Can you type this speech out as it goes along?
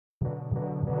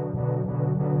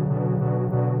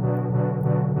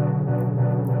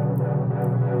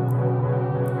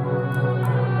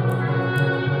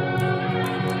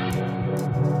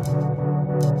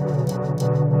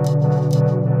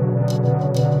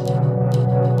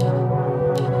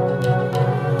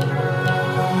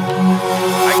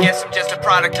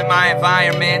product of my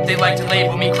environment. They like to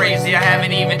label me crazy, I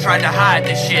haven't even tried to hide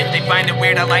this shit. They find it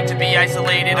weird, I like to be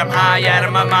isolated. I'm high out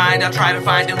of my mind, I'll try to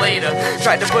find it later.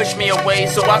 Tried to push me away,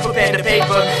 so I put pen to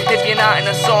paper. If you're not in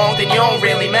a song, then you don't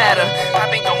really matter.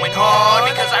 I've been going hard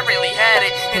because I really had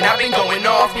it, and I've been going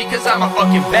off because I'm a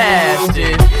fucking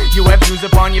bastard. You have views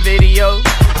upon your video,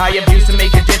 I have views to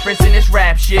make a difference in this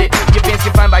rap shit. Your fans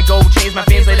can find my gold chains, my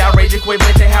fans let outrage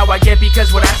equivalent to how I get,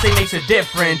 because what I say makes a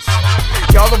difference.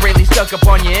 Y'all are really stuck up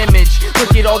on your image.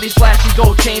 Look at all these flashy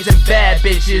gold chains and bad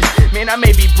bitches. Man, I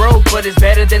may be broke, but it's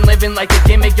better than living like a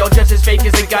gimmick. Y'all just as fake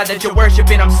as the God that you're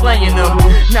worshiping, I'm slaying them.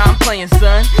 Nah, I'm playing,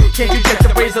 son. Can't you check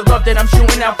the praise of love that I'm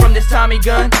shooting out from this Tommy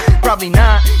gun? Probably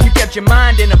not. You kept your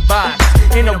mind in a box,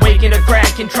 in a wake in a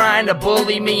crack, and trying to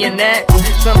bully me and that.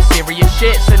 Some serious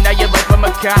shit, so now you're like I'm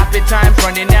a cop. At time's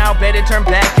running out, better turn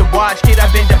back and watch. Kid,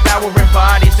 I've been devouring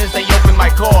bodies since they opened my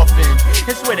coffin.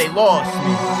 That's where they lost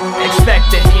me.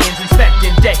 Expect the hands,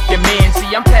 inspecting deck demands. See,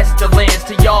 I'm pestilence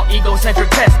to y'all egocentric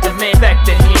testament. Inspect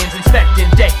the hands, inspecting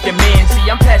deck demands. See,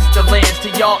 I'm pestilence to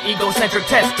y'all egocentric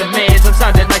testaments. I'm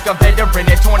sounding like a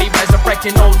veteran at 20,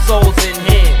 resurrecting old souls in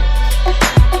here.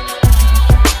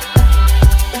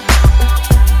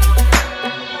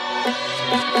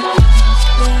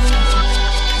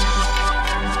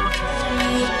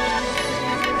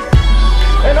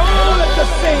 And all at the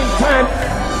same time,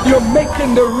 you're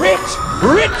making the rich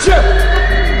richer.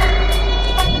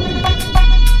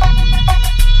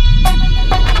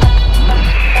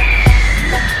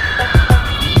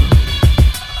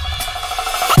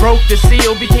 Broke the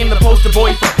seal, became the poster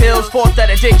boy for pills. Fought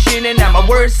that addiction and now my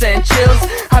words send chills.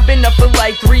 I've been up for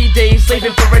like 3 days,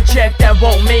 slaving for a check that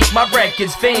won't make my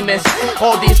records famous.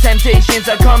 All these temptations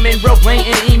are coming, real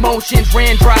blatant emotions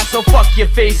ran dry, so fuck your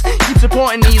face. Keep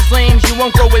supporting these lames, you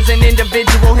won't grow as an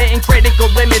individual. Hitting critical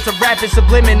limits of rap is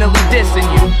subliminally dissing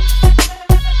you.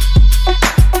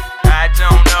 I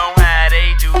don't know how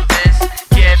they do this,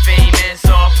 get famous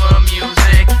off of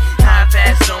music. I've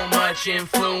had so much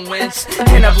influence,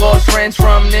 and I've lost friends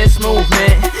from this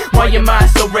movement. Why am I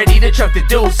so ready to chuck the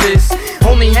deuces?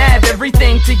 Only have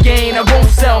everything to gain, I won't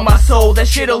sell my soul, that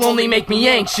shit'll only make me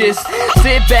anxious.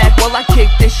 Sit back while I kick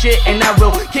this shit, and I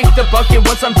will kick the bucket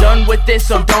once I'm done with this.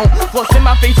 So don't floss in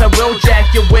my face, I will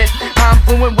jack your whip. I'm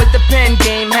fluent with the pen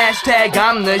game, hashtag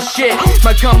I'm the shit.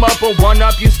 My come up or one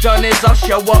up you stunners, I'll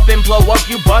show up and blow up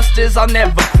you busters, I'll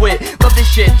never quit. Love this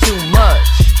shit too much.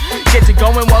 Get to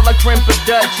going while I crimp a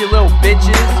Dutch, you little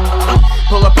bitches.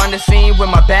 Pull up on the scene with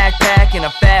my backpack and a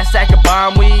fast sack of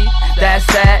bomb weed. That's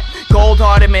that. Cold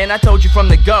hearted man, I told you from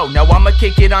the go. Now I'ma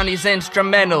kick it on these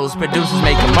instrumentals. Producers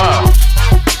make them up.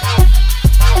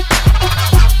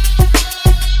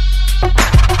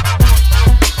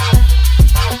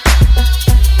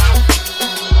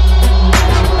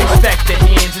 Expect the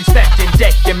hands, inspecting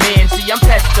deck demands. See, I'm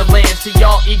pestilence to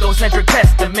y'all egocentric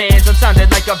testaments. I'm sounding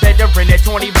like a veteran at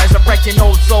 20, resurrecting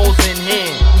old souls in here.